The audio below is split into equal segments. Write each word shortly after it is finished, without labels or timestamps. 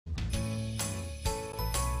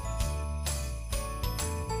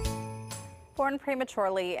Born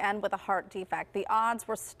prematurely and with a heart defect, the odds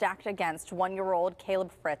were stacked against one-year-old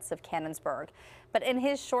Caleb Fritz of Canonsburg. But in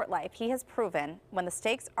his short life, he has proven when the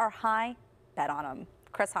stakes are high, bet on him.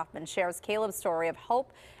 Chris Hoffman shares Caleb's story of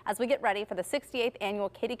hope as we get ready for the 68th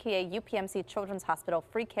annual KDKA UPMC Children's Hospital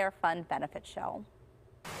Free Care Fund Benefit Show.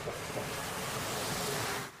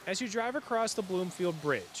 As you drive across the Bloomfield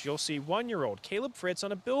Bridge, you'll see one-year-old Caleb Fritz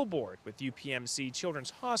on a billboard with UPMC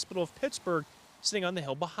Children's Hospital of Pittsburgh sitting on the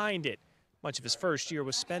hill behind it. Much of his first year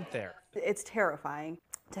was spent there. It's terrifying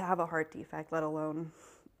to have a heart defect, let alone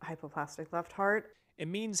hypoplastic left heart. It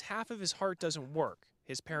means half of his heart doesn't work.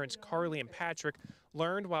 His parents, Carly and Patrick,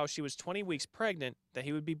 learned while she was 20 weeks pregnant that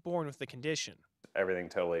he would be born with the condition. Everything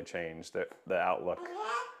totally changed. The outlook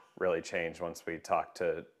really changed once we talked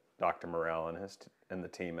to Dr. Morrell and the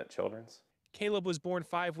team at Children's. Caleb was born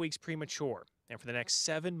 5 weeks premature, and for the next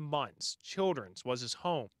 7 months, Children's was his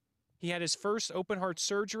home. He had his first open heart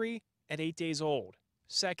surgery at 8 days old,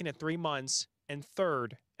 second at 3 months, and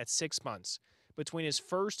third at 6 months. Between his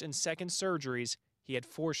first and second surgeries, he had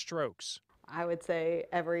 4 strokes. I would say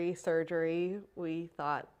every surgery we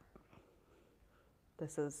thought,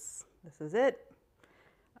 this is it.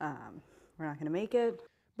 We're not going to make it.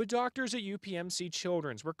 But doctors at UPMC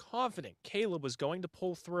Children's were confident Caleb was going to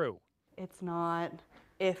pull through. It's not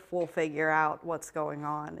if we'll figure out what's going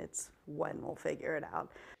on, it's when we'll figure it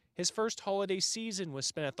out. His first holiday season was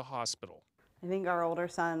spent at the hospital. I think our older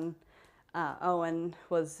son, Owen,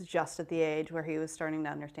 was just at the age where he was starting to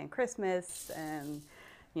understand Christmas and,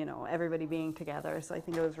 you know, everybody being together. So I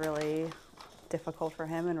think it was really difficult for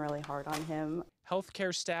him and really hard on him.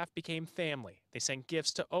 Healthcare staff became family. They sent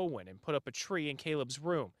gifts to Owen and put up a tree in Caleb's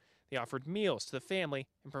room. They offered meals to the family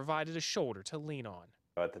and provided a shoulder to lean on.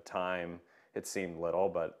 At the time, it seemed little,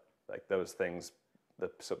 but like those things,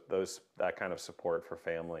 that kind of support for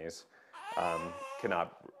families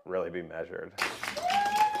cannot really be measured.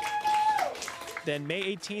 Then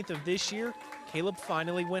May 18th of this year, Caleb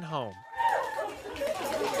finally went home.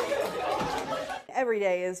 Every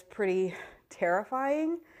day is pretty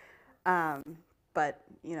terrifying, but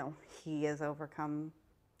you know, he has overcome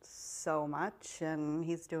so much and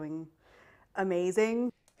he's doing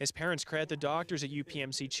amazing. His parents credit the doctors at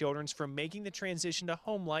UPMC Children's for making the transition to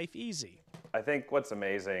home life easy. I think what's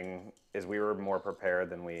amazing is we were more prepared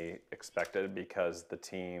than we expected because the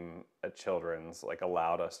team at Children's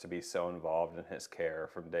allowed us to be so involved in his care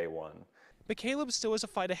from day one. But Caleb still has a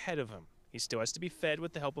fight ahead of him. He still has to be fed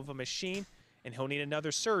with the help of a machine, and he'll need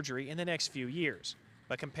another surgery in the next few years.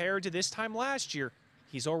 But compared to this time last year,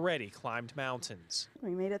 he's already climbed mountains.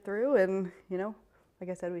 We made it through, and you know, like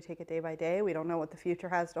I said, we take it day by day. We don't know what the future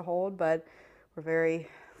has to hold, but we're very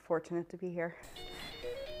fortunate to be here.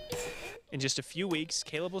 In just a few weeks,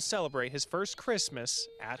 Caleb will celebrate his first Christmas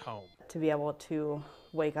at home. To be able to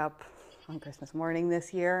wake up on Christmas morning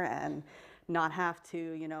this year and not have to,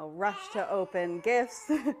 you know, rush to open gifts.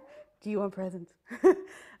 Do you want presents? To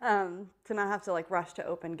not have to rush to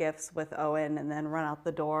open gifts with Owen and then run out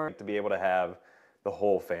the door. To be able to have the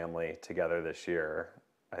whole family together this year,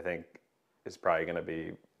 I think is probably going to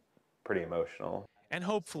be pretty emotional. And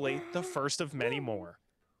hopefully the first of many more.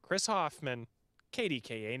 Chris Hoffman,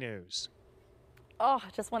 KDKA News. Oh,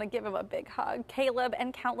 I just want to give him a big hug. Caleb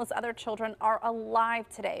and countless other children are alive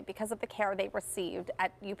today because of the care they received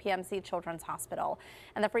at UPMC Children's Hospital.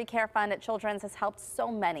 And the Free Care Fund at Children's has helped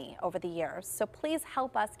so many over the years. So please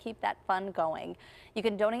help us keep that fund going. You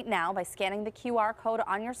can donate now by scanning the QR code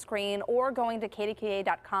on your screen or going to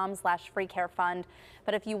kdka.com/freecarefund.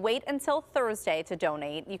 But if you wait until Thursday to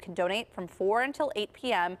donate, you can donate from 4 until 8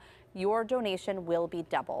 p.m. Your donation will be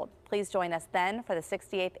doubled. Please join us then for the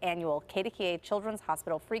 68th annual KDKA Children's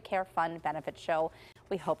Hospital Free Care Fund Benefit Show.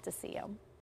 We hope to see you.